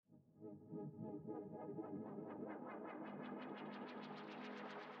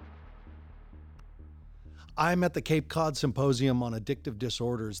I'm at the Cape Cod Symposium on Addictive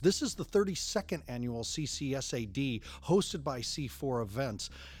Disorders. This is the 32nd annual CCSAD hosted by C4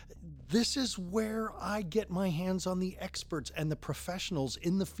 Events. This is where I get my hands on the experts and the professionals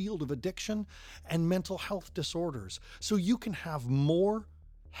in the field of addiction and mental health disorders so you can have more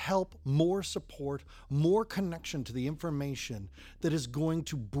help, more support, more connection to the information that is going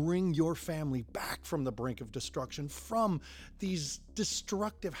to bring your family back from the brink of destruction, from these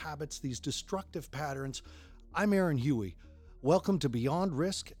destructive habits, these destructive patterns. I'm Aaron Huey. Welcome to Beyond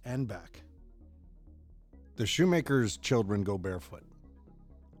Risk and Back. The shoemaker's children go barefoot.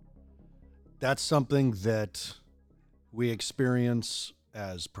 That's something that we experience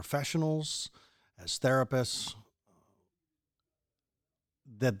as professionals, as therapists,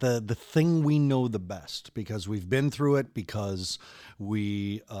 that the thing we know the best because we've been through it, because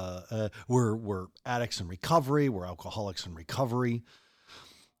we're addicts in recovery, we're alcoholics in recovery.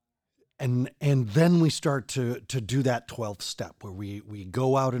 And then we start to do that 12th step where we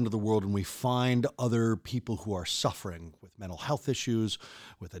go out into the world and we find other people who are suffering with mental health issues,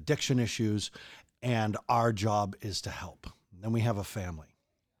 with addiction issues, and our job is to help. Then we have a family.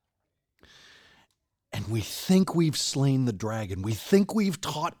 And we think we've slain the dragon. We think we've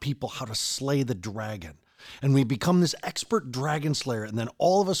taught people how to slay the dragon. And we become this expert dragon slayer. And then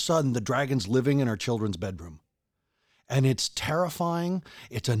all of a sudden, the dragon's living in our children's bedroom. And it's terrifying.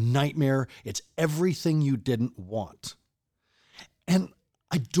 It's a nightmare. It's everything you didn't want. And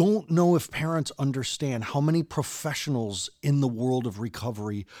I don't know if parents understand how many professionals in the world of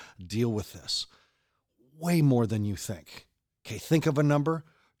recovery deal with this. Way more than you think. Okay, think of a number.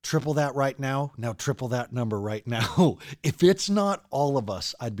 Triple that right now. Now triple that number right now. If it's not all of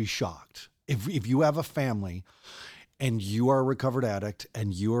us, I'd be shocked. If you have a family and you are a recovered addict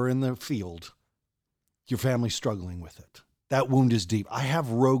and you are in the field, your family's struggling with it. That wound is deep. I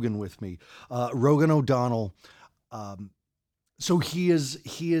have Rogan with me. Rogan O'Donnell. So he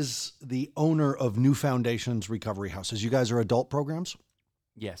is the owner of New Foundations Recovery Houses. You guys are adult programs?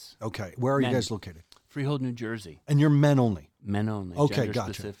 Yes. Okay. Where are you guys located? Freehold, New Jersey. And you're men only? Men only. Okay, Gender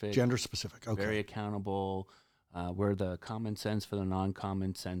gotcha. Specific, Gender specific. Okay. Very accountable. We're the common sense for the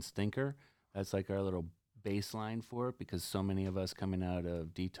non-common sense thinker. That's like our little baseline for it, because so many of us coming out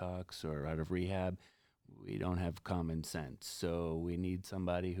of detox or out of rehab, we don't have common sense. So we need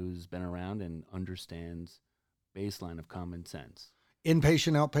somebody who's been around and understands baseline of common sense.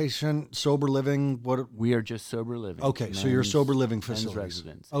 Inpatient, outpatient, sober living. What? We are just sober living. Okay, so you're sober living men's facilities.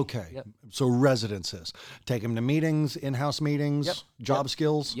 Residency. Okay, Yep. So residences. Take them to meetings, in-house meetings, Yep. job Yep.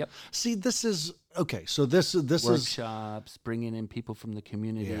 skills. Yep. See, this is okay. So this is workshops, bringing in people from the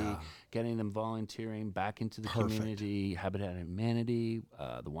community, Yeah. getting them volunteering back into the Perfect. community, Habitat and Humanity,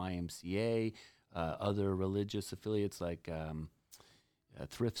 the YMCA, other religious affiliates like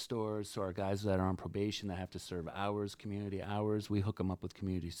thrift stores. So our guys that are on probation that have to serve hours, community hours, we hook them up with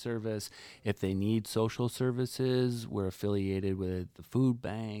community service. If they need social services, we're affiliated with the food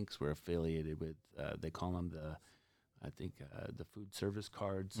banks. We're affiliated with, they call them the food service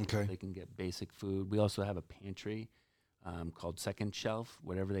cards. Okay. They can get basic food. We also have a pantry called Second Shelf,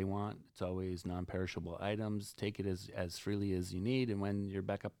 whatever they want. It's always non-perishable items. Take it as freely as you need, and when you're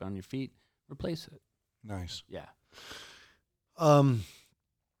back up on your feet, replace it. nice. Yeah.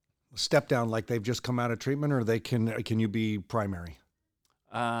 Step down, like they've just come out of treatment, or can you be primary?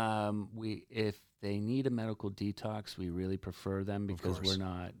 If they need a medical detox, we really prefer them because course. we're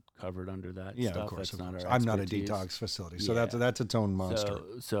not covered under that Yeah, stuff. of course. That's not course. our I'm not a expertise. detox facility, so Yeah. that's its own monster.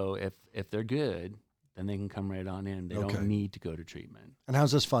 So if they're good, then they can come right on in. They Okay. don't need to go to treatment. And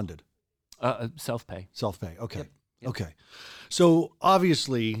how's this funded? Self-pay. Self-pay. Okay. Yep. Yep. Okay. So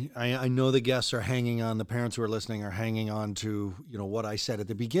obviously, I know the guests are hanging on, the parents who are listening are hanging on to, what I said at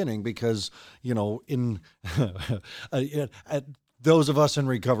the beginning, because, in at those of us in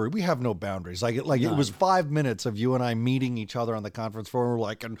recovery, we have no boundaries. It was 5 minutes of you and I meeting each other on the conference floor. We're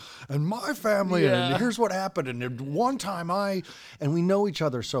like, and my family, and here's what happened. And one time and we know each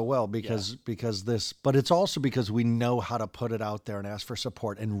other so well because this, but it's also because we know how to put it out there and ask for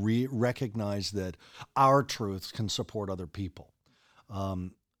support and recognize that our truths can support other people.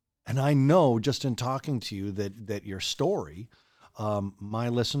 And I know just in talking to you that your story, my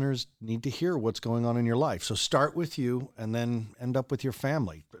listeners need to hear what's going on in your life. So start with you and then end up with your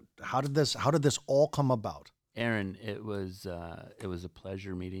family. How did this all come about? Aaron, it was a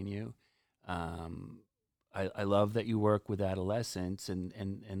pleasure meeting you. I love that you work with adolescents,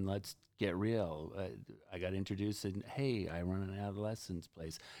 and let's get real. I got introduced and, hey, I run an adolescents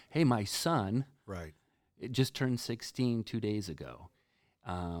place. Hey, my son, Right. it just turned 16 2 days ago.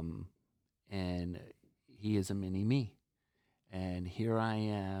 and he is a mini me. And here I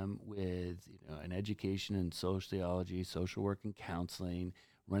am with an education in sociology, social work, and counseling,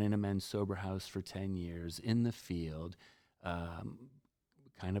 running a men's sober house for 10 years in the field,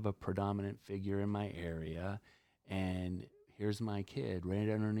 kind of a predominant figure in my area. And here's my kid right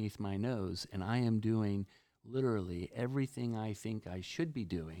underneath my nose, and I am doing literally everything I think I should be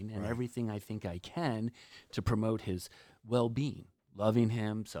doing and everything I think I can to promote his well-being, loving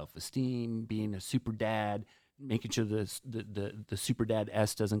him, self-esteem, being a super dad, making sure the super dad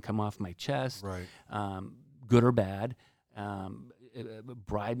S doesn't come off my chest, good or bad,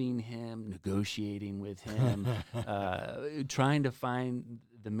 bribing him, negotiating with him, trying to find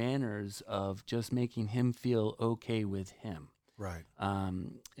the manners of just making him feel okay with him. Right.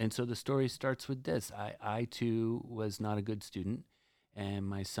 And so the story starts with this. I too was not a good student, and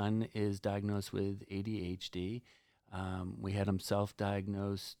my son is diagnosed with ADHD. We had him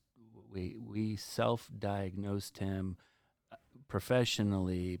self-diagnosed. We self-diagnosed him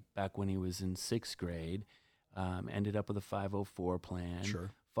professionally back when he was in 6th grade. Ended up with a 504 plan. Sure.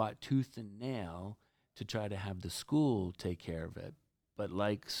 Fought tooth and nail to try to have the school take care of it. But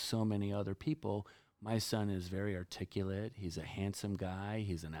like so many other people, my son is very articulate. He's a handsome guy.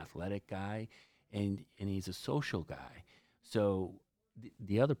 He's an athletic guy, and he's a social guy. So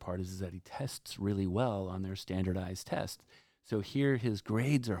the other part is that he tests really well on their standardized tests. So here his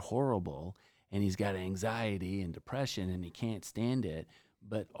grades are horrible, and he's got anxiety and depression, and he can't stand it.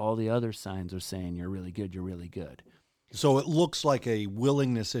 But all the other signs are saying, you're really good, you're really good. So it looks like a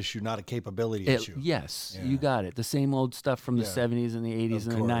willingness issue, not a capability issue. Yes, you got it. The same old stuff from the 70s and the 80s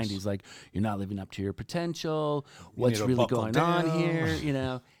and the course. 90s, like you're not living up to your potential, what's really going on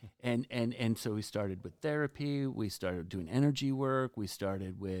here, And so we started with therapy, we started doing energy work, we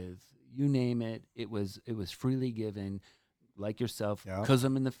started with, you name it, it was freely given, like yourself, because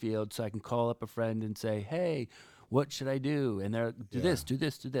I'm in the field, so I can call up a friend and say, hey, what should I do? And they're, do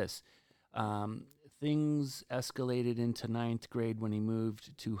this. Things escalated into 9th grade when he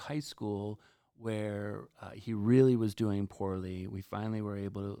moved to high school, where he really was doing poorly. We finally were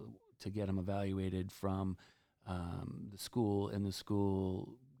able to get him evaluated from the school, and the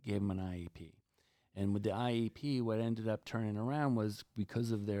school gave him an IEP. And with the IEP, what ended up turning around was,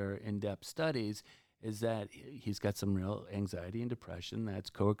 because of their in-depth studies, is that he's got some real anxiety and depression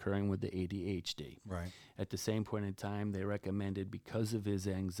that's co-occurring with the ADHD. Right. At the same point in time, they recommended, because of his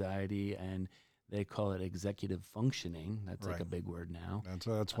anxiety, and they call it executive functioning. That's like a big word now.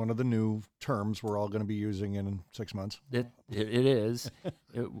 That's one of the new terms we're all going to be using in 6 months. It is.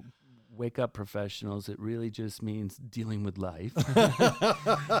 Wake up, professionals. It really just means dealing with life.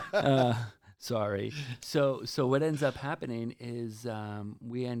 Sorry. So what ends up happening is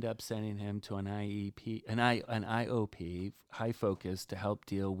we end up sending him to an IEP, an IOP, high focus, to help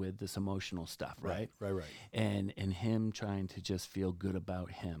deal with this emotional stuff, right? Right. And him trying to just feel good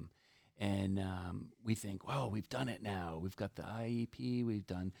about him. And we think, wow, we've done it now. We've got the IEP, we've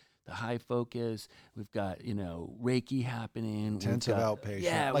done the high focus, we've got, Reiki happening. Intensive outpatient.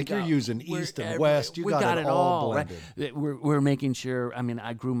 Yeah, like you're using East and West. You got it all blended. Right? We're making sure,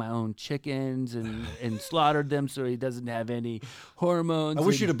 I grew my own chickens and slaughtered them so he doesn't have any hormones. I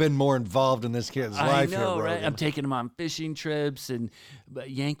wish you'd have been more involved in this kid's life. I know, here, right? I'm taking him on fishing trips and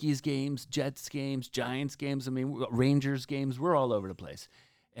Yankees games, Jets games, Giants games. Rangers games. We're all over the place.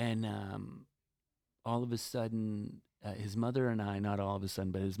 And all of a sudden, his mother and I, not all of a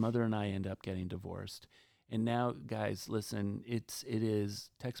sudden, but his mother and I end up getting divorced. And now, guys, listen, it is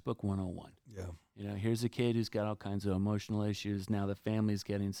textbook 101. Yeah. Here's a kid who's got all kinds of emotional issues. Now the family's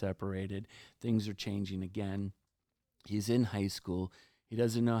getting separated. Things are changing again. He's in high school. He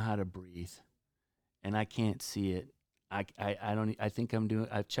doesn't know how to breathe. And I can't see it.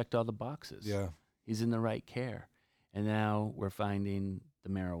 I've checked all the boxes. Yeah. He's in the right care. And now we're finding the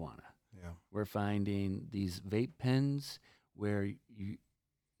marijuana. Yeah. We're finding these vape pens where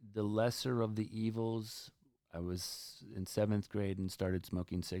the lesser of the evils. I was in 7th grade and started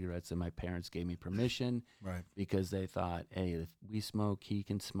smoking cigarettes, and my parents gave me permission, right? Because they thought, hey, if we smoke, he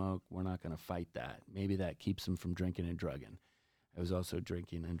can smoke. We're not going to fight that. Maybe that keeps him from drinking and drugging. I was also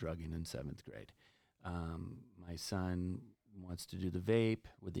drinking and drugging in 7th grade. My son wants to do the vape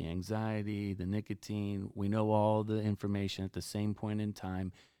with the anxiety, the nicotine. We know all the information at the same point in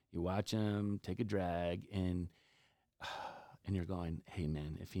time. You watch him take a drag, and you're going, hey,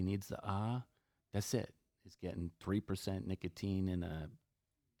 man, if he needs the that's it. He's getting 3% nicotine in a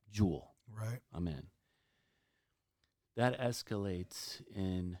Juul. Right. I'm in. That escalates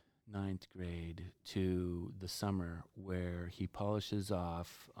in 9th grade to the summer, where he polishes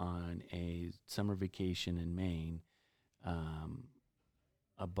off on a summer vacation in Maine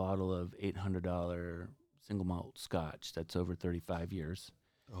a bottle of $800 single malt scotch that's over 35 years,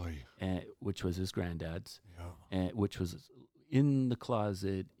 Oy. which was his granddad's, Yeah. and which was in the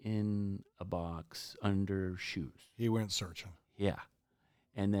closet in a box under shoes. He went searching. Yeah.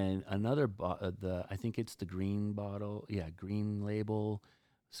 And then another, I think it's the green bottle. Yeah, green label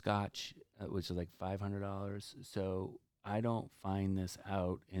scotch, which is like $500. So I don't find this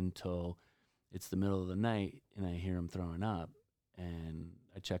out until it's the middle of the night and I hear him throwing up and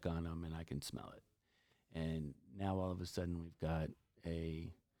I check on him and I can smell it. And now all of a sudden we've got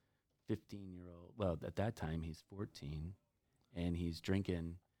a 15-year-old, well, at that time he's 14, and he's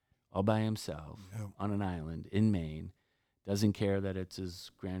drinking all by himself on an island in Maine. Doesn't care that it's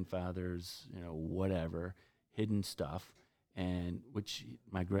his grandfather's, whatever, hidden stuff, and which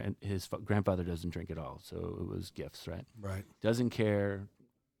his grandfather doesn't drink at all, so it was gifts, right? Right. Doesn't care,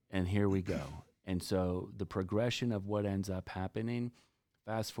 and here we go. And so the progression of what ends up happening,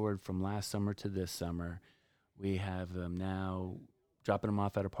 fast forward from last summer to this summer, we have them now dropping him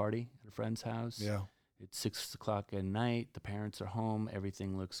off at a party at a friend's house. Yeah. It's 6 o'clock at night. The parents are home.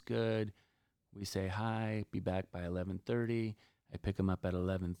 Everything looks good. We say hi, be back by 11:30. I pick him up at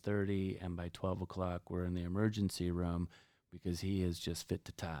 11:30, and by 12 o'clock, we're in the emergency room because he is just fit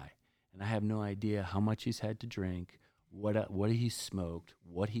to tie. And I have no idea how much he's had to drink, what he's smoked,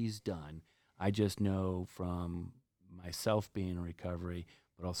 what he's done. I just know from myself being in recovery,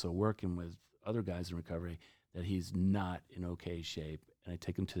 but also working with other guys in recovery, that he's not in okay shape, and I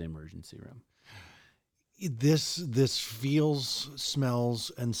take him to the emergency room. This feels,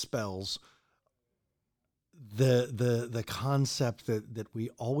 smells, and spells the concept that we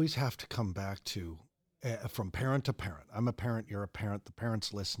always have to come back to from parent to parent. I'm a parent, you're a parent, the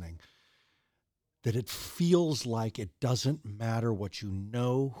parent's listening. That it feels like it doesn't matter what you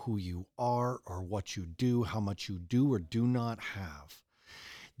know, who you are, or what you do, how much you do or do not have.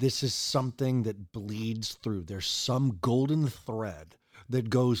 This is something that bleeds through. There's some golden thread that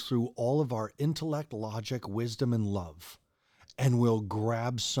goes through all of our intellect, logic, wisdom, and love, and will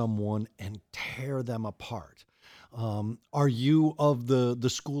grab someone and tear them apart. Are you of the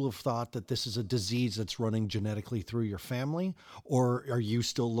school of thought that this is a disease that's running genetically through your family, or are you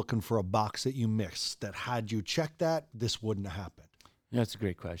still looking for a box that you missed that had you checked that, this wouldn't have happened? That's a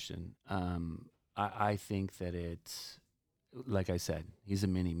great question. I think that it's, like I said, he's a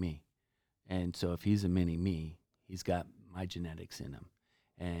mini me. And so if he's a mini me, he's got my genetics in him.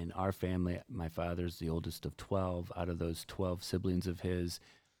 And our family, my father's the oldest of 12. Out of those 12 siblings of his,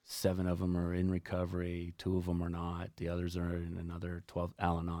 7 of them are in recovery. 2 of them are not. The others are in another 12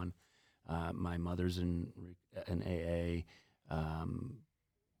 Al-Anon. My mother's in AA.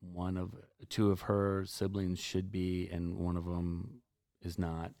 2 of her siblings should be, and 1 of them is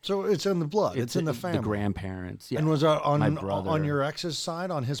not. So it's in the blood. It's in the family. The grandparents. Yeah. And was that my brother, on your ex's side,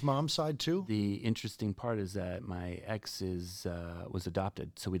 on his mom's side too? The interesting part is that my ex was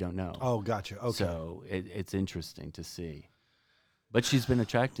adopted, so we don't know. Oh, gotcha. Okay. So it's interesting to see. But she's been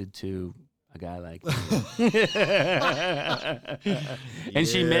attracted to a guy like me. And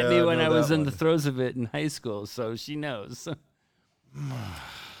she met me when I was in the throes of it in high school, so she knows.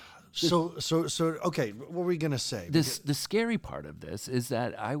 So okay, what were we gonna say? The scary part of this is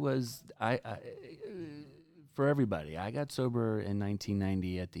that I for everybody, I got sober in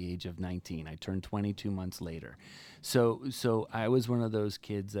 1990 at the age of 19. I turned 22 months later. So I was one of those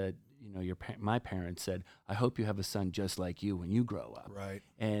kids that, my parents said, I hope you have a son just like you when you grow up. Right.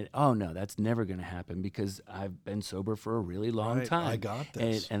 And, oh, no, that's never going to happen because I've been sober for a really long time. I got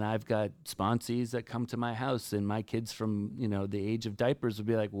this. And I've got sponsees that come to my house, and my kids from, the age of diapers would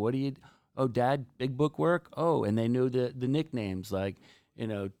be like, what do you, oh, Dad, big book work? Oh, and they knew the nicknames like,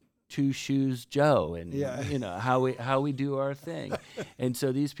 Two Shoes Joe, and how we do our thing. And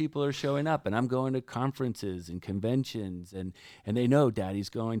so these people are showing up, and I'm going to conferences and conventions, and they know Daddy's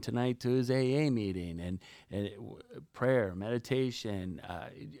going tonight to his AA meeting, and prayer, meditation,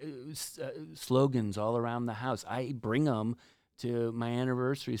 slogans all around the house. I bring them to my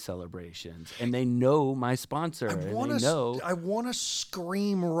anniversary celebrations, and they know my sponsor. I want to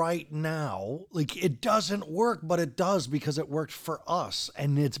scream right now, like it doesn't work, but it does because it worked for us,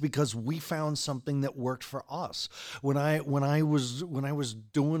 and it's because we found something that worked for us. When I was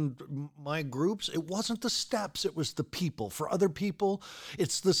doing my groups, it wasn't the steps, it was the people. For other people,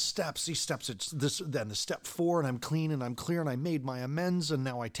 it's the steps. These steps, it's this, then the step 4, and I'm clean and I'm clear and I made my amends and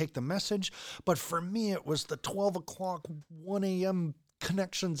now I take the message. But for me, it was the 12 o'clock, 1 a.m.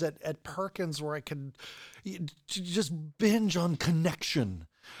 connections at Perkins where I could just binge on connection,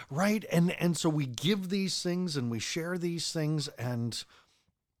 right? And so we give these things and we share these things, and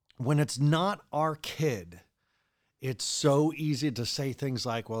when it's not our kid, it's so easy to say things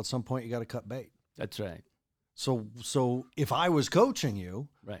like, well, at some point you got to cut bait. That's right. So if I was coaching you,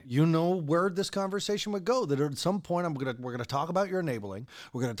 Right. you know where this conversation would go. That at some point we're gonna talk about your enabling.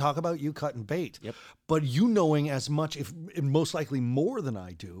 We're gonna talk about you cutting bait. Yep. But you knowing as much, if most likely more than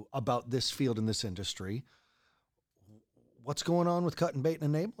I do, about this field and this industry, what's going on with cutting bait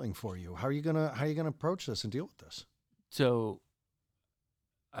and enabling for you? How are you gonna approach this and deal with this? So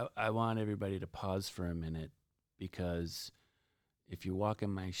I want everybody to pause for a minute, because if you walk in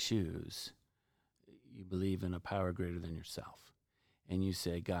my shoes, you believe in a power greater than yourself. And you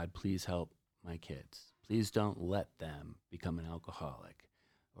say, God, please help my kids. Please don't let them become an alcoholic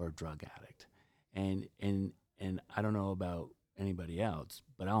or a drug addict. And I don't know about anybody else,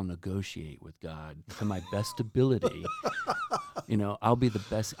 but I'll negotiate with God to my best ability. I'll be the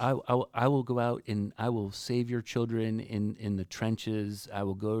best. I will go out and I will save your children in the trenches. I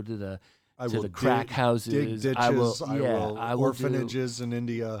will go to the crack houses. Dig ditches. I will orphanages in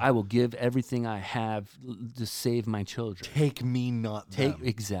India. I will give everything I have to save my children. Take me, not them.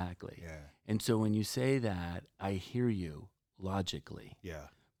 Exactly. Yeah. And so when you say that, I hear you logically. Yeah.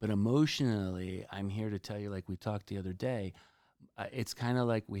 But emotionally, I'm here to tell you, like we talked the other day, it's kind of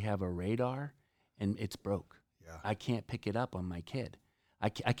like we have a radar and it's broke. Yeah. I can't pick it up on my kid. I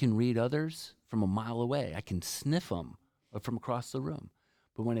can read others from a mile away. I can sniff them from across the room.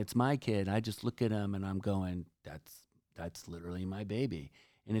 But when it's my kid, I just look at him and I'm going, that's literally my baby.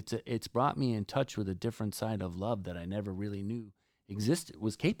 And it's brought me in touch with a different side of love that I never really knew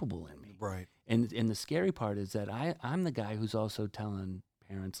was capable in me. Right. And the scary part is that I'm the guy who's also telling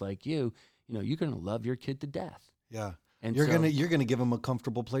parents like you, you're going to love your kid to death. Yeah. And you're gonna give him a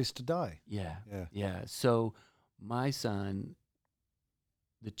comfortable place to die. Yeah. So my son,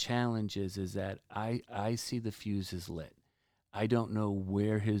 the challenge is that I see the fuse is lit. I don't know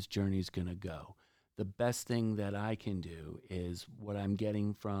where his journey's going to go. The best thing that I can do is what I'm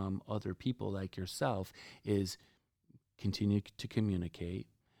getting from other people like yourself is continue to communicate,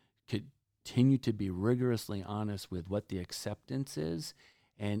 continue to be rigorously honest with what the acceptance is.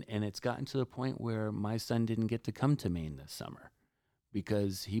 And it's gotten to the point where my son didn't get to come to Maine this summer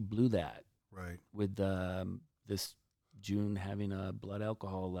because he blew that. Right. With this June having a blood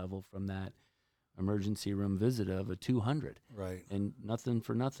alcohol level from that emergency room visit of a 200. Right. And nothing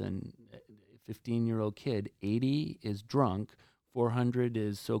for nothing, 15-year-old kid, 80 is drunk, 400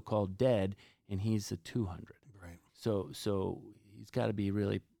 is so-called dead, and he's a 200. Right. So he's got to be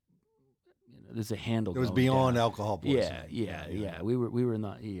really, there's a handle. It was going beyond down. alcohol poisoning. Yeah. We were in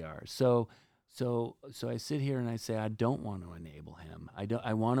the ER. So I sit here and I say, I don't want to enable him.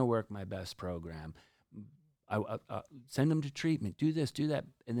 I want to work my best program. I send him to treatment, do this, do that.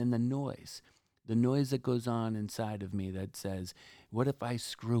 And then the noise that goes on inside of me that says, what if I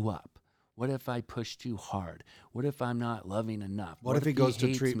screw up? What if I push too hard? What if I'm not loving enough? What if he goes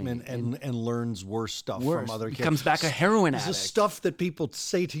to treatment and learns worse stuff from other kids? He comes back a heroin addict. This is stuff that people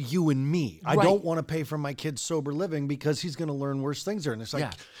say to you and me. Right. I don't want to pay for my kid's sober living because he's going to learn worse things there. And it's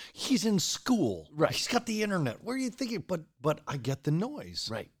like, he's in school. Right. He's got the internet. What are you thinking? But I get the noise.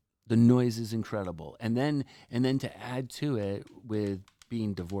 Right. The noise is incredible. And then to add to it with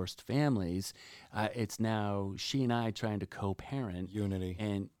being divorced families, it's now she and I trying to co-parent. Unity.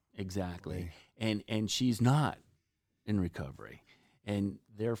 And exactly. And she's not in recovery. And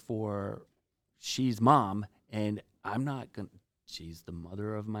therefore she's mom and I'm not going to, she's the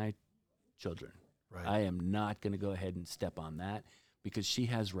mother of my children. Right. I am not going to go ahead and step on that because she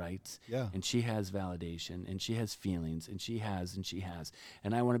has rights and she has validation and she has feelings and she has.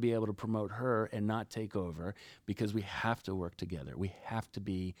 And I want to be able to promote her and not take over because we have to work together. We have to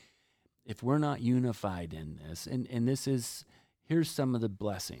be, if we're not unified in this, and this is, here's some of the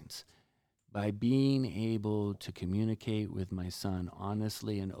blessings. By being able to communicate with my son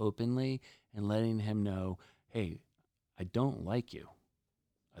honestly and openly and letting him know, hey, I don't like you.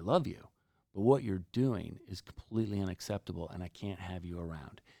 I love you. But what you're doing is completely unacceptable and I can't have you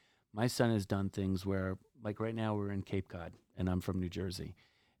around. My son has done things where, like right now we're in Cape Cod and I'm from New Jersey.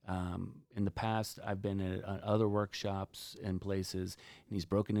 In the past, I've been at other workshops and places and he's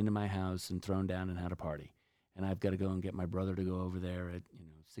broken into my house and thrown down and had a party. And I've got to go and get my brother to go over there at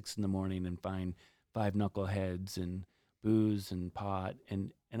 6 a.m. and find 5 knuckleheads and booze and pot.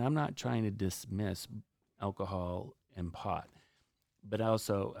 And I'm not trying to dismiss alcohol and pot. But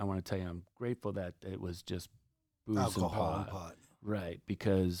also, I want to tell you, I'm grateful that it was just booze Alcohol and pot. Right,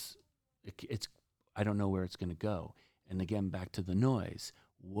 because it's I don't know where it's going to go. And again, back to the noise.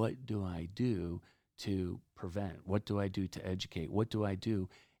 What do I do to prevent? What do I do to educate? What do I do?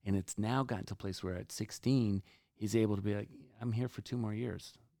 And it's now gotten to a place where at 16, he's able to be like, I'm here for 2 more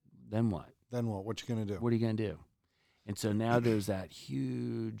years. Then what? Then what? What you going to do? What are you going to do? And so now there's that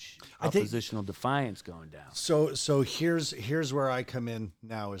huge I think- oppositional defiance going down. So here's where I come in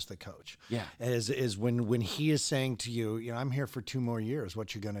now as the coach. Yeah. Is when he is saying to you, I'm here for 2 more years.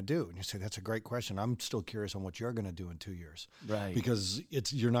 What you going to do? And you say, that's a great question. I'm still curious on what you're going to do in 2 years. Right. Because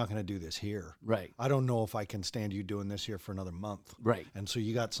you're not going to do this here. Right. I don't know if I can stand you doing this here for another month. Right. And so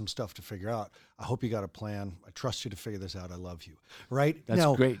you got some stuff to figure out. I hope you got a plan. I trust you to figure this out. I love you. Right.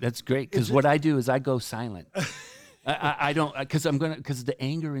 That's great. That's great. Because what I do is I go silent. I don't, because the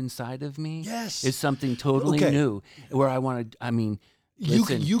anger inside of me Yes. is something totally Okay. new where I want to,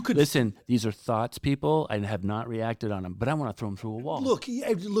 You could listen, these are thoughts, people. I have not reacted on them, but I want to throw them through a wall. Look,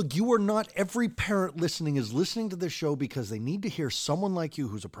 you are not, every parent listening is listening to this show because they need to hear someone like you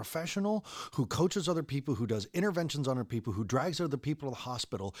who's a professional, who coaches other people, who does interventions on other people, who drags other people to the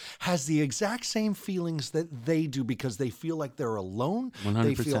hospital, has the exact same feelings that they do because they feel like they're alone. 100%.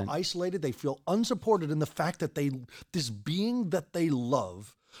 They feel isolated. They feel unsupported in the fact that this being that they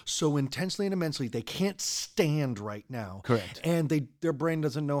love so intensely and immensely, they can't stand right now. Correct. And their brain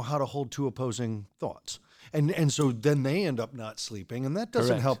doesn't know how to hold 2 opposing thoughts. And so then they end up not sleeping, and that doesn't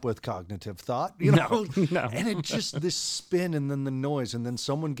Correct. help with cognitive thought, No. And it just this spin and then the noise, and then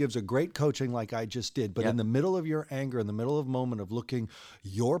someone gives a great coaching like I just did, but in the middle of your anger, in the middle of a moment of looking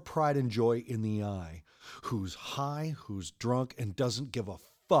your pride and joy in the eye, who's high, who's drunk, and doesn't give a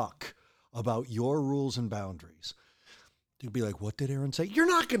fuck about your rules and boundaries. You'd be like, what did Aaron say? You're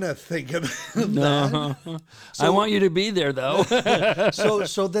not going to think of that. I want you to be there, though.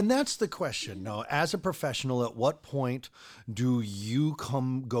 So then that's the question. Now, as a professional, at what point do you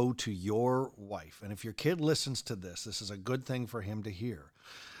go to your wife? And if your kid listens to this is a good thing for him to hear.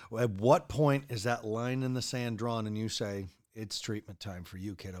 At what point is that line in the sand drawn and you say, it's treatment time for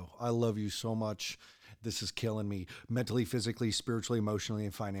you, kiddo. I love you so much. This is killing me mentally, physically, spiritually, emotionally,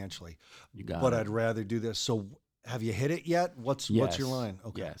 and financially. You got but it. I'd rather do this. So have you hit it yet? What's your line?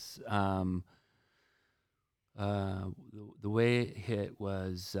 Okay. Yes. The way it hit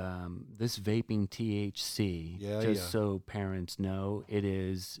was this vaping THC. So parents know, it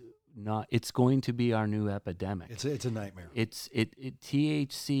is not. It's going to be our new epidemic. It's a nightmare. It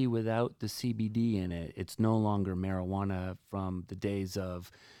THC without the CBD in it. It's no longer marijuana from the days of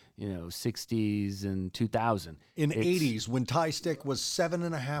 60s and 2000. In 80s, when Thai stick was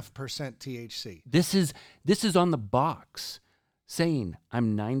 7.5% THC. This is on the box saying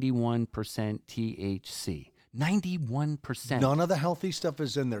I'm 91% THC. 91%. None of the healthy stuff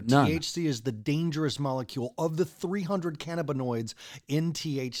is in there. None. THC is the dangerous molecule of the 300 cannabinoids in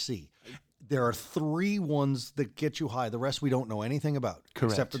THC. There are 3 ones that get you high. The rest we don't know anything about.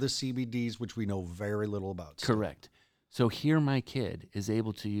 Correct. Except for the CBDs, which we know very little about. Correct. So here my kid is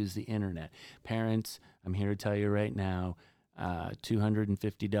able to use the internet. Parents, I'm here to tell you right now, $250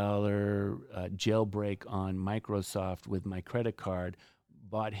 jailbreak on Microsoft with my credit card,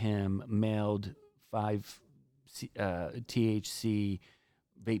 bought him mailed 5 THC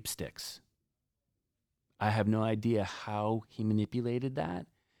vape sticks. I have no idea how he manipulated that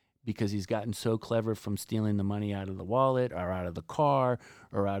because he's gotten so clever from stealing the money out of the wallet or out of the car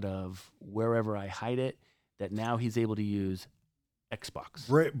or out of wherever I hide it, that now he's able to use Xbox.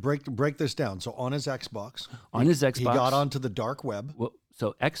 Break this down. So on his Xbox. He got onto the dark web. Well,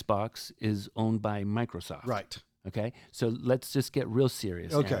 so Xbox is owned by Microsoft. Right. Okay. So let's just get real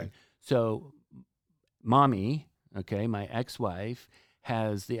serious. Okay. Aaron. So mommy, okay, my ex-wife,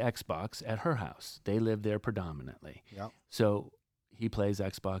 has the Xbox at her house. They live there predominantly. Yeah. So he plays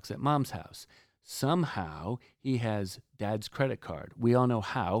Xbox at mom's house. Somehow he has dad's credit card. We all know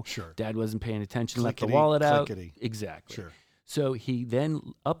how. Sure. Dad wasn't paying attention, left the Clickety, wallet out. clickety. Exactly. Sure. So he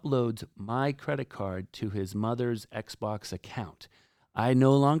then uploads my credit card to his mother's Xbox account. I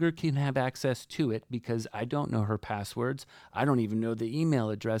no longer can have access to it because I don't know her passwords. I don't even know the email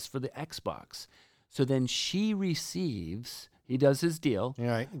address for the Xbox. So then she receives, he does his deal. All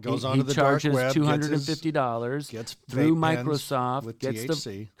right. Goes He onto the dark charges web. $250 gets through vape pens Microsoft. with Gets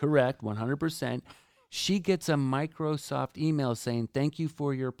THC. correct, 100%. She gets a Microsoft email saying, thank you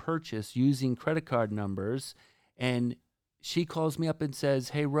for your purchase using credit card numbers. And she calls me up and says,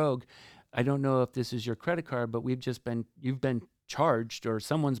 hey, Rogue, I don't know if this is your credit card, but you've been charged, or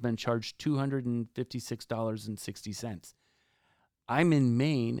someone's been charged $256.60. I'm in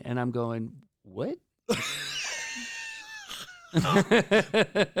Maine and I'm going, what?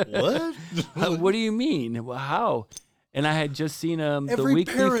 What? What do you mean? Well, how? And I had just seen the Every week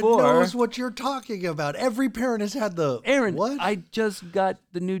parent before. knows what you're talking about. Every parent has had the Aaron, what? I just got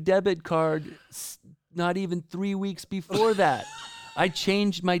the new debit card not even 3 weeks before that. I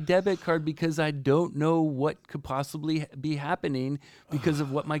changed my debit card because I don't know what could possibly be happening because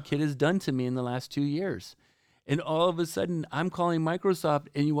of what my kid has done to me in the last 2 years. And all of a sudden, I'm calling Microsoft,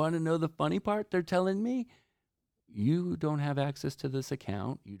 and you want to know the funny part? They're telling me, you don't have access to this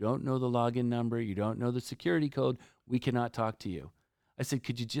account. You don't know the login number. You don't know the security code. We cannot talk to you. I said,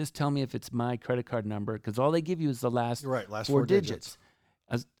 could you just tell me if it's my credit card number? Because all they give you is the last, last four digits.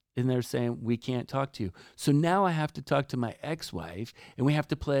 And they're saying, we can't talk to you. So now I have to talk to my ex-wife, and we have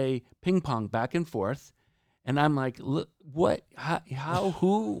to play ping pong back and forth. And I'm like, look, what, how,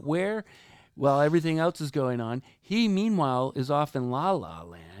 who, where? While everything else is going on, he meanwhile is off in La La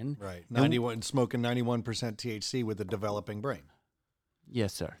Land. Right, 91 smoking 91% THC with a developing brain.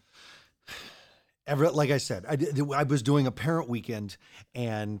 Yes, sir. Like I said, I was doing a parent weekend,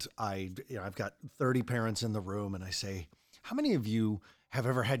 and I've got 30 parents in the room, and I say, how many of you have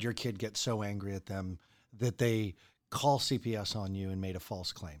ever had your kid get so angry at them that they call CPS on you and made a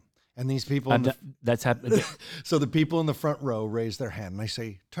false claim? And these people, that's happened. So the people in the front row raise their hand, and I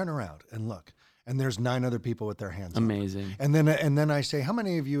say, turn around and look. And there's 9 other people with their hands Amazing. up. And then I say, how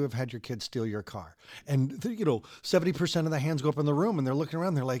many of you have had your kid steal your car? And 70% of the hands go up in the room, and they're looking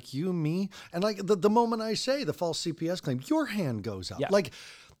around. They're like, you, me? And like the moment I say the false CPS claim, your hand goes up. Yeah. Like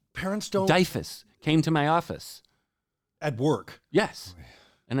parents don't. DYFS came to my office. At work. Yes.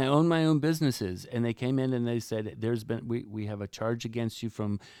 And I own my own businesses, and they came in and they said, we have a charge against you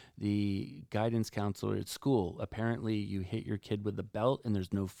from the guidance counselor at school. Apparently you hit your kid with a belt, and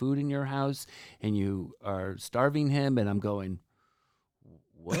there's no food in your house, and you are starving him. And I'm going,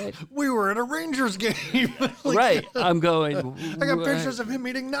 what? We were at a Rangers game. Right. I'm going, I got pictures of him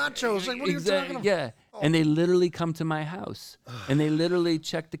eating nachos. Like, what are you talking about? Yeah. And they literally come to my house, and they literally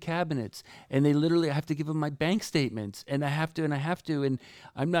check the cabinets, and they literally I have to give them my bank statements, and I have to, and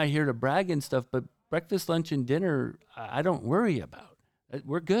I'm not here to brag and stuff, but breakfast, lunch, and dinner, I don't worry about.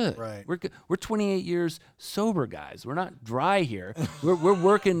 We're good. Right. We're good. We're 28 years sober guys. We're not dry here. We're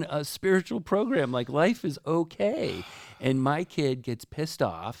working a spiritual program. Like, life is okay. And my kid gets pissed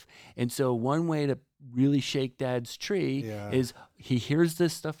off. And so one way to really shake Dad's tree is he hears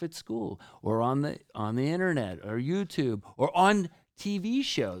this stuff at school or on the internet or YouTube or on TV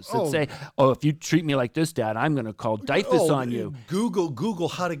shows that say, oh, if you treat me like this, Dad, I'm going to call DYFS on you. Google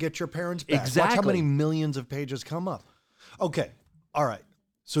how to get your parents back. Exactly. Watch how many millions of pages come up. Okay. All right.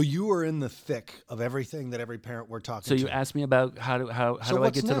 So you are in the thick of everything that every parent we're talking to. So you asked me about how do I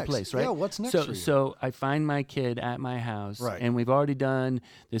get to the place, right? Yeah, what's next for you? So I find my kid at my house, right. And we've already done,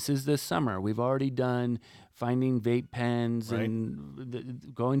 this summer, we've already done finding vape pens, right,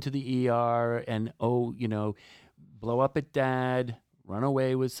 and going to the ER and, blow up at Dad, run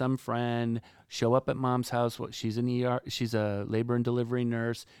away with some friend, show up at Mom's house. She's an ER, she's a labor and delivery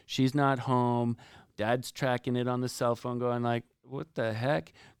nurse. She's not home. Dad's tracking it on the cell phone going like, what the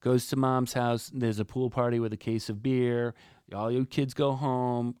heck? Goes to Mom's house. There's a pool party with a case of beer. All you kids go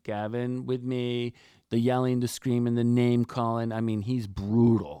home. Gavin with me. The yelling, the screaming, the name calling. I mean, he's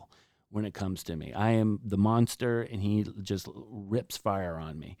brutal when it comes to me. I am the monster, and he just rips fire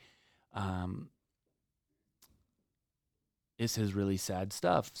on me. This is really sad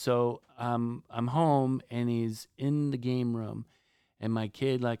stuff. So I'm home, and he's in the game room. And my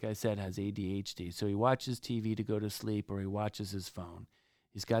kid, like I said, has ADHD. So he watches TV to go to sleep, or he watches his phone.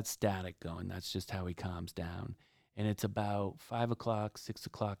 He's got static going. That's just how he calms down. And it's about 5 o'clock, 6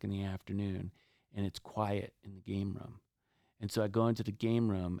 o'clock in the afternoon, and it's quiet in the game room. And so I go into the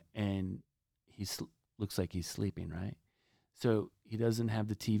game room, and he looks like he's sleeping, right? So he doesn't have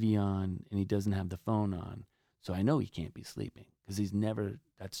the TV on, and he doesn't have the phone on. So I know he can't be sleeping because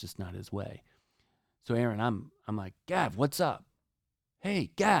that's just not his way. So Aaron, I'm like, Gav, what's up?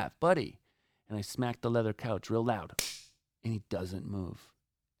 Hey, Gav, buddy. And I smack the leather couch real loud, and he doesn't move.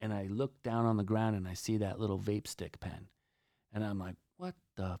 And I look down on the ground, and I see that little vape stick pen. And I'm like, what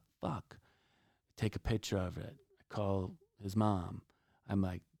the fuck? Take a picture of it. I call his mom. I'm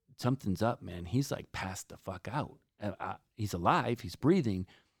like, something's up, man. He's like passed the fuck out. He's alive, he's breathing,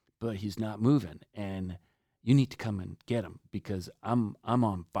 but he's not moving. And you need to come and get him because I'm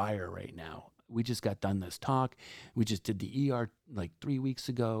on fire right now. We just got done this talk. We just did the ER like 3 weeks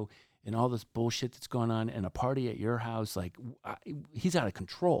ago, and all this bullshit that's going on, and a party at your house. Like, he's out of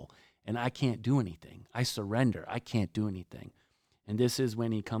control, and I can't do anything. I surrender. I can't do anything. And this is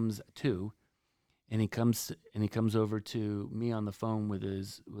when he comes to, and he comes over to me on the phone with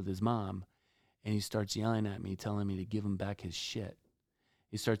his mom, and he starts yelling at me, telling me to give him back his shit.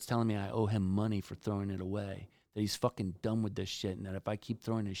 He starts telling me I owe him money for throwing it away, that he's fucking done with this shit, and that if I keep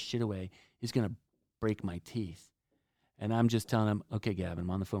throwing his shit away, he's going to break my teeth. And I'm just telling him, okay, Gavin,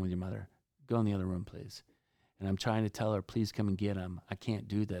 I'm on the phone with your mother. Go in the other room, please. And I'm trying to tell her, please come and get him. I can't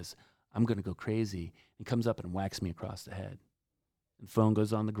do this. I'm going to go crazy. He comes up and whacks me across the head. And the phone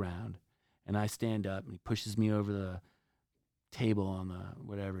goes on the ground. And I stand up, and he pushes me over the table on the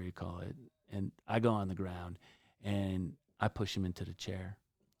whatever you call it, and I go on the ground, and I push him into the chair,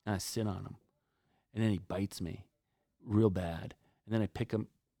 and I sit on him, and then he bites me real bad, and then I pick him,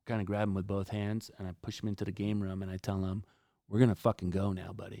 kind of grab him with both hands, and I push him into the game room, and I tell him, "We're gonna fucking go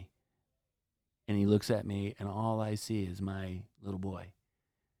now, buddy." And he looks at me, and all I see is my little boy,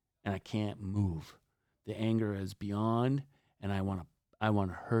 and I can't move. The anger is beyond, and I want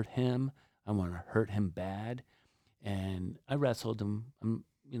to hurt him. I want to hurt him bad. And I wrestled him.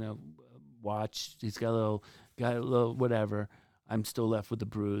 Watched. He's got a little whatever. I'm still left with the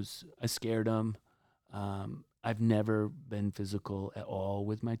bruise. I scared him. I've never been physical at all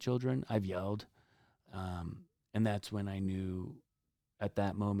with my children. I've yelled. And that's when I knew at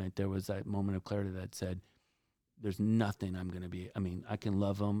that moment, there was that moment of clarity that said, there's nothing I'm going to be. I mean, I can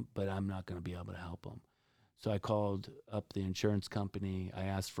love them, but I'm not going to be able to help them. So I called up the insurance company. I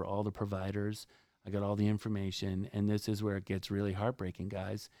asked for all the providers. I got all the information. And this is where it gets really heartbreaking,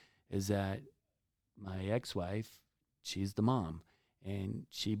 guys, is that my ex-wife, she's the mom, and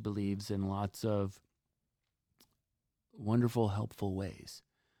she believes in lots of wonderful, helpful ways.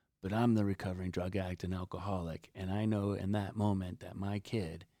 But I'm the recovering drug addict and alcoholic, and I know in that moment that my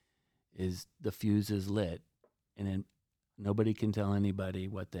kid the fuse is lit, and then nobody can tell anybody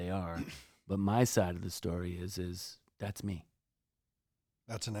what they are. But my side of the story is that's me.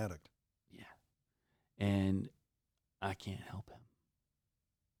 That's an addict. Yeah. And I can't help him.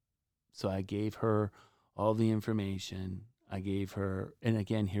 So I gave her all the information. I gave her, and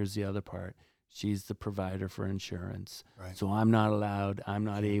again, here's the other part. She's the provider for insurance. Right. So I'm not allowed, I'm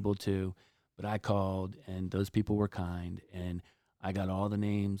not able to, but I called, and those people were kind, and I got all the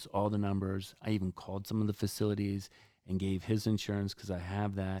names, all the numbers. I even called some of the facilities and gave his insurance, because I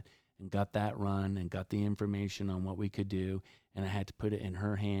have that, and got that run and got the information on what we could do. And I had to put it in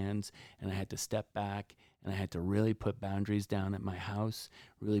her hands, and I had to step back, and I had to really put boundaries down at my house,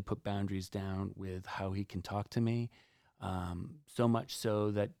 really put boundaries down with how he can talk to me. So much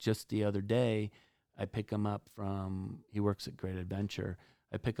so that just the other day, I pick him up he works at Great Adventure.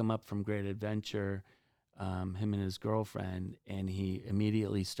 I pick him up from Great Adventure, him and his girlfriend, and he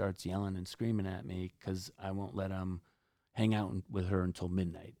immediately starts yelling and screaming at me because I won't let him hang out with her until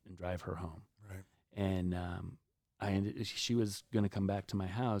midnight and drive her home. Right. And she was going to come back to my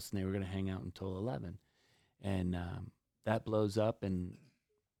house, and they were going to hang out until 11. And that blows up, and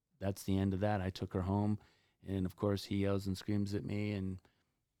that's the end of that. I took her home. And, of course, he yells and screams at me and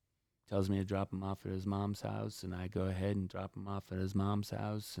tells me to drop him off at his mom's house. And I go ahead and drop him off at his mom's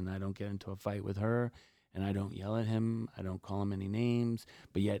house. And I don't get into a fight with her. And I don't yell at him. I don't call him any names.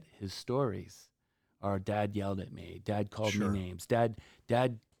 But yet his stories are, Dad yelled at me. Dad called me names. Dad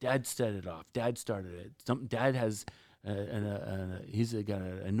set it off. Dad started it. Dad has he's got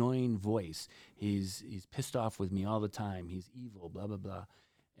an annoying voice. He's pissed off with me all the time. He's evil, blah, blah, blah.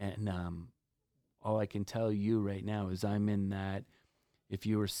 And all I can tell you right now is I'm in that, if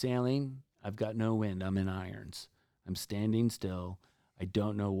you were sailing, I've got no wind. I'm in irons. I'm standing still. I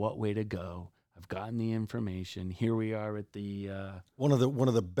don't know what way to go. I've gotten the information. Here we are at the one of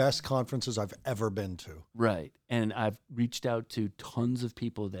the best conferences I've ever been to. Right. And I've reached out to tons of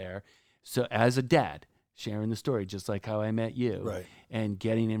people there. So as a dad, sharing the story, just like how I met you, right, and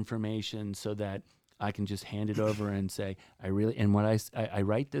getting information so that I can just hand it over and say, and what I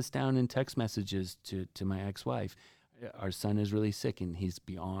write this down in text messages to my ex-wife. Our son is really sick, and he's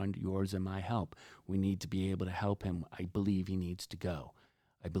beyond yours and my help. We need to be able to help him. I believe he needs to go.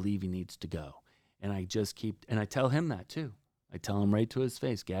 I believe he needs to go. And I just and I tell him that too. I tell him right to his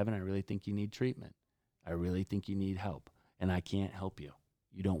face, Gavin, I really think you need treatment. I really think you need help, and I can't help you.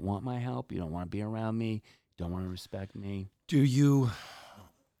 You don't want my help. You don't want to be around me. You don't want to respect me. Do you?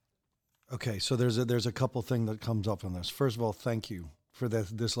 Okay, so there's a couple things that comes up on this. First of all, thank you for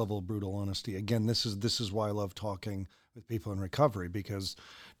this level of brutal honesty. Again, this is why I love talking with people in recovery, because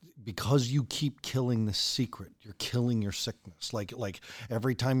you keep killing the secret, you're killing your sickness. Like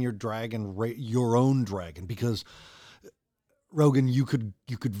every time you're dragging your own dragon, because Rogan, you could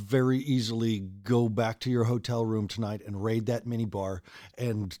very easily go back to your hotel room tonight and raid that mini bar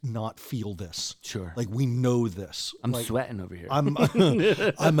and not feel this. Sure. Like, we know this. I'm sweating over here. I'm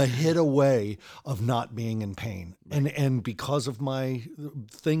a hit away of not being in pain. Right. And because of my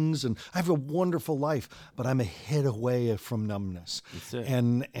things, and I have a wonderful life, but I'm a hit away from numbness. That's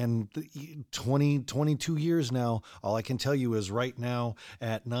it. And 22 years now, all I can tell you is right now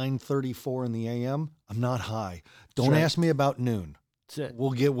at 9:34 in the a.m., I'm not high. Don't ask me about noon. That's it.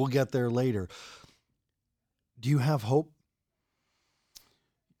 We'll get there later. Do you have hope?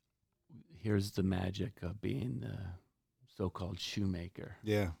 Here's the magic of being the so-called shoemaker.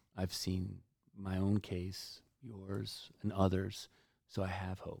 Yeah. I've seen my own case, yours, and others. So I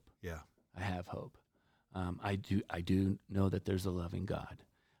have hope. Yeah. I have hope. I do know that there's a loving God.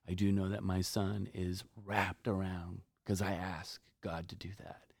 I do know that my son is wrapped around because I ask God to do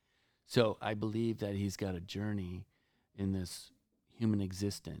that. So I believe that he's got a journey in this human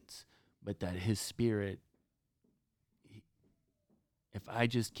existence, but that his spirit, if I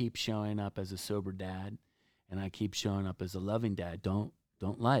just keep showing up as a sober dad and I keep showing up as a loving dad, don't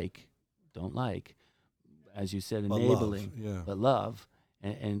like, as you said, But enabling, love, yeah. but love.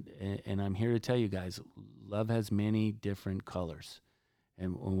 And I'm here to tell you guys, love has many different colors.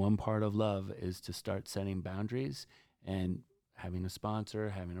 And one part of love is to start setting boundaries and having a sponsor,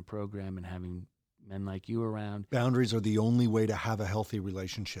 having a program, and having men like you around. Boundaries are the only way to have a healthy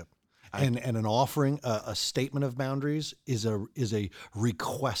relationship. And an offering, a statement of boundaries is a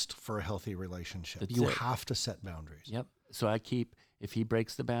request for a healthy relationship. That's You it. have to set boundaries. Yep. So if he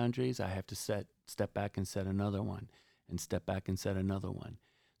breaks the boundaries, I have to step back and set another one, and step back and set another one.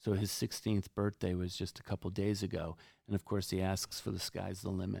 So his 16th birthday was just a couple days ago. And of course he asks for the sky's the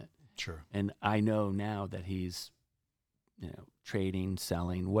limit. Sure. And I know now that he's, trading,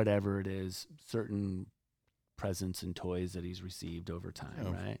 selling, whatever it is, certain presents and toys that he's received over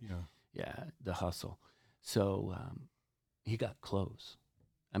time, right? Yeah. Yeah, the hustle. So he got clothes.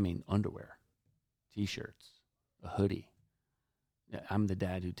 I mean, underwear, T-shirts, a hoodie. Yeah, I'm the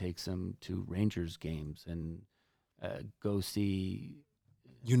dad who takes him to Rangers games and go see.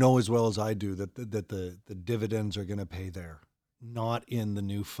 You know as well as I do that the dividends are going to pay there, not in the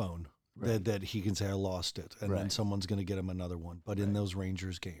new phone. Right. That he can say I lost it, and then Right. someone's going to get him another one. But in Right. those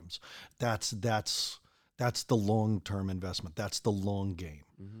Rangers games, that's the long-term investment. That's the long game.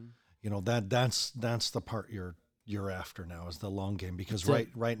 Mm-hmm. That's the part you're after now is the long game, because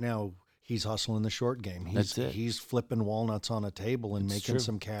That's right now he's hustling the short game. That's it. He's flipping walnuts on a table and It's making true.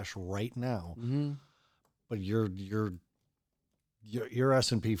 some cash right now. Mm-hmm. But you're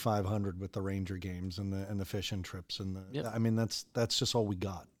S&P 500 with the Ranger games and the fishing trips and the. Yep. I mean that's just all we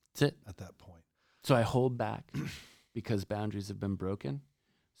got That's it. at that point. So I hold back because boundaries have been broken.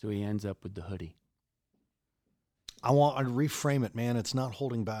 So he ends up with the hoodie. I want to reframe it, man. It's not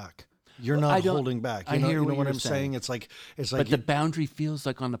holding back. You're Well, I not don't- holding back. I You know, hear you know what what you're I'm saying? It's like But the boundary feels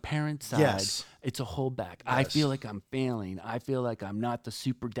like on the parent side, Yes. it's a holdback. I Yes. feel like I'm failing. I feel like I'm not the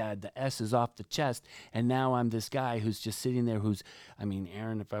super dad. The S is off the chest. And now I'm this guy who's just sitting there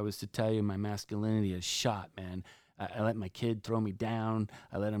Aaron, if I was to tell you my masculinity is shot, man. I let my kid throw me down.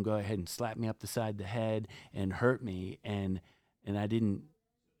 I let him go ahead and slap me up the side of the head and hurt me. And I didn't,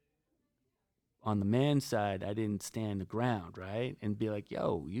 on the man's side, I didn't stand the ground, right? And be like,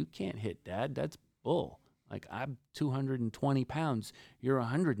 yo, you can't hit dad. That's bull. Like, I'm 220 pounds. You're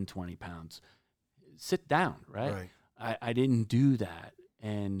 120 pounds. Sit down, right? I didn't do that.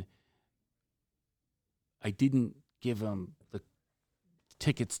 And I didn't give him the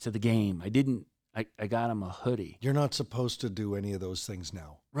tickets to the game. I got him a hoodie. You're not supposed to do any of those things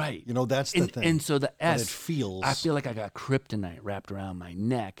now. Right. You know, that's the thing. And so the But S, it feels. I feel like I got kryptonite wrapped around my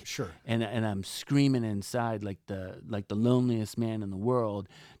neck. Sure. And I'm screaming inside like the loneliest man in the world,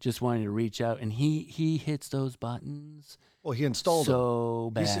 just wanting to reach out. And he hits those buttons Well, he installed them.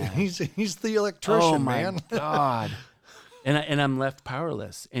 so bad. He's the electrician, oh my man. God. And I'm left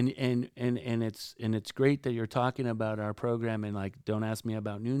powerless. And it's great that you're talking about our program and like, don't ask me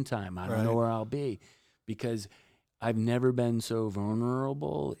about noontime. I don't know Right. where I'll be, because I've never been so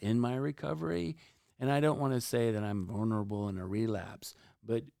vulnerable in my recovery. And I don't want to say that I'm vulnerable in a relapse,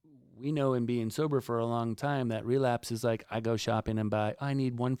 but we know in being sober for a long time that relapse is like, I go shopping and I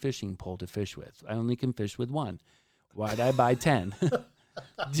need one fishing pole to fish with. I only can fish with one. Why'd I buy 10?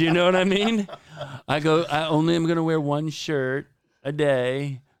 Do you know what I mean? I only am going to wear one shirt a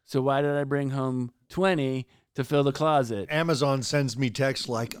day. So why did I bring home 20 to fill the closet? Amazon sends me texts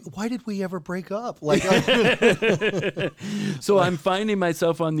like, "Why did we ever break up?" Like, So I'm finding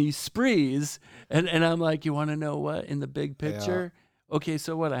myself on these sprees, and I'm like, you want to know what? In the big picture, okay,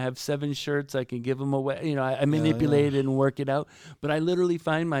 so what? I have 7 shirts. I can give them away. You know, I manipulate it and work it out. But I literally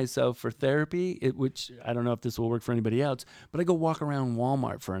find myself for therapy, which I don't know if this will work for anybody else, but I go walk around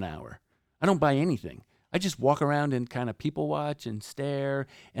Walmart for an hour. I don't buy anything. I just walk around and kind of people watch and stare,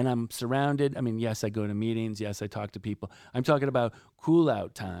 and I'm surrounded. I mean, yes, I go to meetings. Yes, I talk to people. I'm talking about cool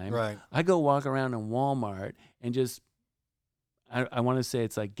out time. Right. I go walk around in Walmart and just, I want to say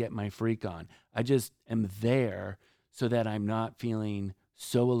it's like get my freak on. I just am there so that I'm not feeling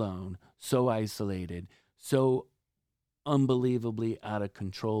so alone, so isolated, so unbelievably out of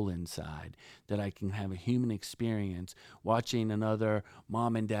control inside, that I can have a human experience watching another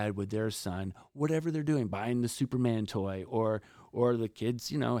mom and dad with their son, whatever they're doing, buying the Superman toy, or the kids,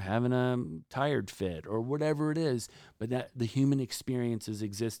 having a tired fit or whatever it is, but that the human experience is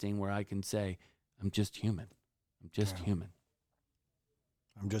existing where I can say, I'm just human. I'm just human.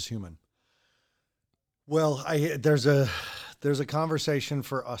 I'm just human. Well, there's a conversation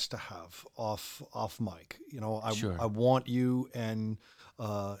for us to have off mic. Sure. I want you and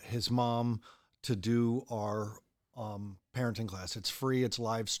his mom to do our parenting class. It's free, it's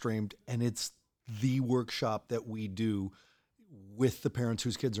live streamed, and it's the workshop that we do with the parents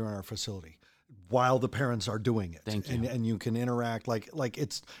whose kids are in our facility while the parents are doing it. Thank you. And you can interact like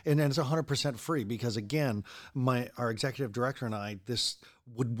it's 100% free, because again, our executive director and I,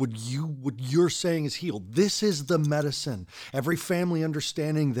 what you're saying is healed. This is the medicine. Every family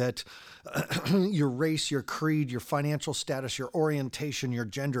understanding that your race, your creed, your financial status, your orientation, your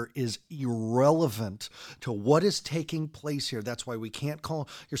gender is irrelevant to what is taking place here. That's why we can't call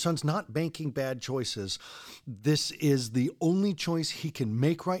your son's not making bad choices. This is the only choice he can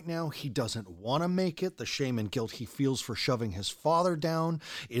make right now. He doesn't want to make it. The shame and guilt he feels for shoving his father down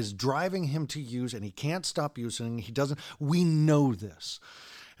is driving him to use, and he can't stop using. He doesn't. We know this.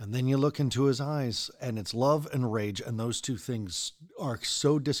 And then you look into his eyes, and it's love and rage, and those two things are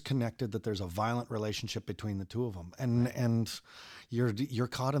so disconnected that there's a violent relationship between the two of them. And you're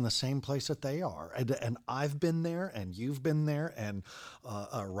caught in the same place that they are. And I've been there, and you've been there, and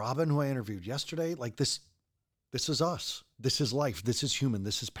Robin, who I interviewed yesterday, like this is us. This is life. This is human.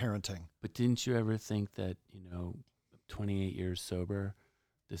 This is parenting. But didn't you ever think that, 28 years sober,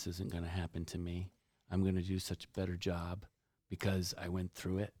 this isn't going to happen to me? I'm going to do such a better job because I went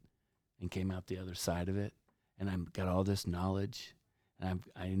through it and came out the other side of it, and I've got all this knowledge, and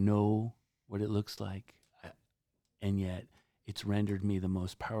I know what it looks like, and yet it's rendered me the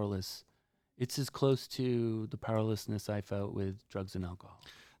most powerless. It's as close to the powerlessness I felt with drugs and alcohol.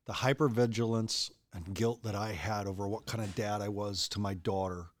 The hypervigilance and guilt that I had over what kind of dad I was to my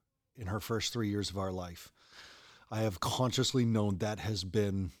daughter in her first 3 years of our life, I have consciously known that has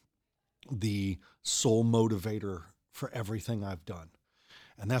been the sole motivator for everything I've done.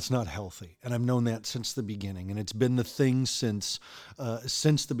 And that's not healthy. And I've known that since the beginning. And it's been the thing since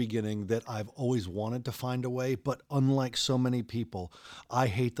the beginning that I've always wanted to find a way. But unlike so many people, I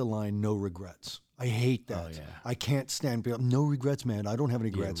hate the line, no regrets. I hate that. Oh, yeah. I can't stand people. No regrets, man. I don't have any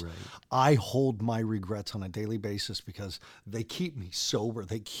regrets. Right. I hold my regrets on a daily basis because they keep me sober.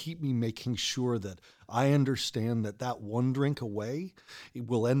 They keep me making sure that I understand that one drink away, it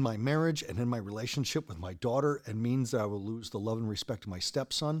will end my marriage and end my relationship with my daughter, and means that I will lose the love and respect of my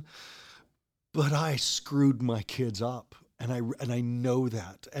stepson. But I screwed my kids up. And I know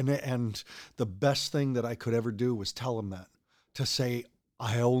that. And the best thing that I could ever do was tell them that, to say,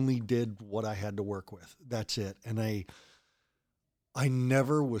 I only did what I had to work with. That's it. And I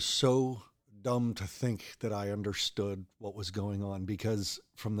never was so dumb to think that I understood what was going on, because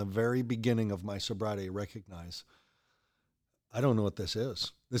from the very beginning of my sobriety, I recognize I don't know what this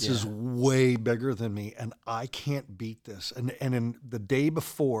is. This is way bigger than me, and I can't beat this. And in the day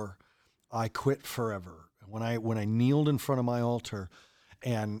before I quit forever, when I kneeled in front of my altar,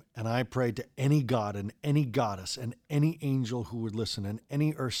 and I prayed to any god and any goddess and any angel who would listen and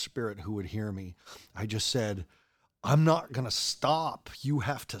any earth spirit who would hear me, I just said, I'm not going to stop. You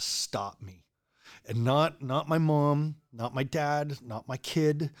have to stop me. And not my mom, not my dad, not my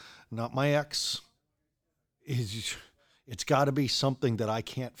kid, not my ex. It's got to be something that I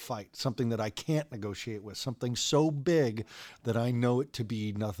can't fight, something that I can't negotiate with, something so big that I know it to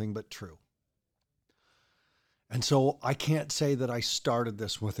be nothing but true. And so I can't say that I started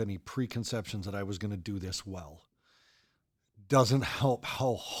this with any preconceptions that I was going to do this well. Doesn't help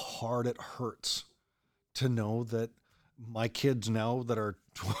how hard it hurts to know that my kids now that are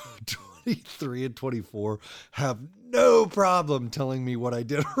 23 and 24 have no problem telling me what I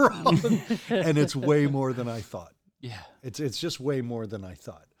did wrong. And it's way more than I thought. Yeah. It's just way more than I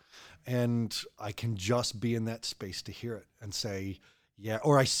thought. And I can just be in that space to hear it and say, yeah.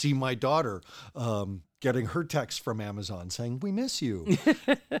 Or I see my daughter getting her text from Amazon saying, we miss you.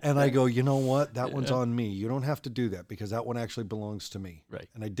 And I go, you know what? That one's on me. You don't have to do that because that one actually belongs to me. Right.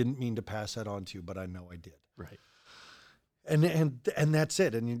 And I didn't mean to pass that on to you, but I know I did. Right. And that's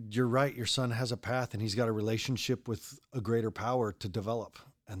it. And you're right. Your son has a path and he's got a relationship with a greater power to develop.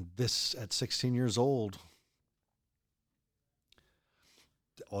 And this at 16 years old,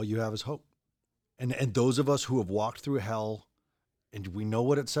 all you have is hope. And those of us who have walked through hell, and we know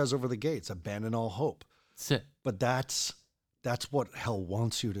what it says over the gates, abandon all hope. That's it. But that's what hell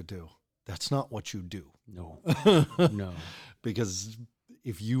wants you to do. That's not what you do. No. No. Because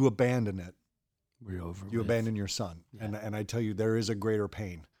if you abandon it, We're over. you with. abandon your son. Yeah. And I tell you, there is a greater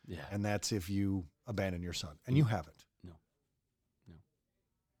pain. Yeah. And that's if you abandon your son. And you haven't. No.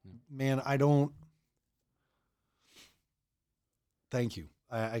 Man, thank you.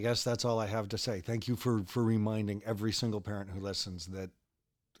 I guess that's all I have to say. Thank you for reminding every single parent who listens that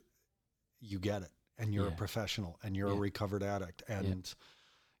you get it. And you're a Yeah. professional. And you're a Yeah. recovered addict. And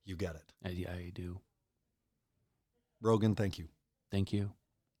you get it. I do. Rogan, thank you. Thank you.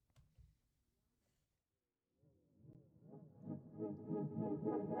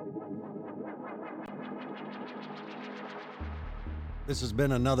 This has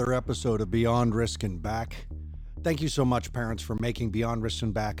been another episode of Beyond Risk and Back. Thank you so much, parents, for making Beyond Risk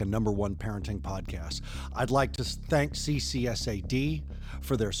and Back a #1 parenting podcast. I'd like to thank CCSAD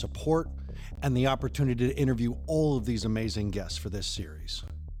for their support and the opportunity to interview all of these amazing guests for this series.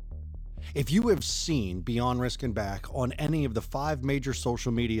 If you have seen Beyond Risk and Back on any of the 5 major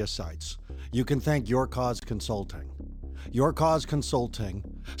social media sites, you can thank Your Cause Consulting. Your Cause Consulting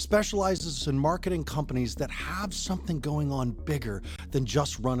specializes in marketing companies that have something going on bigger than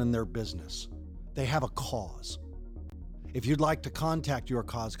just running their business. They have a cause. If you'd like to contact Your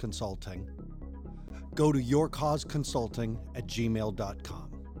Cause Consulting, go to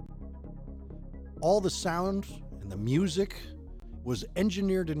yourcauseconsulting@gmail.com. All the sound and the music was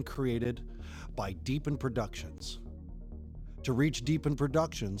engineered and created by Deepen Productions. To reach Deepen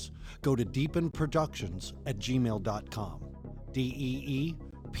Productions, go to deepenproductions@gmail.com.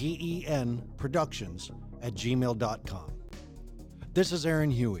 DEEPEN Productions@gmail.com. This is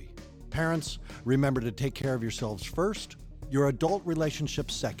Aaron Huey. Parents, remember to take care of yourselves first, your adult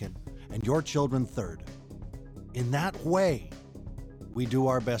relationships second, and your children third. In that way, we do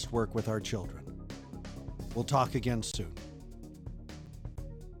our best work with our children. We'll talk again soon.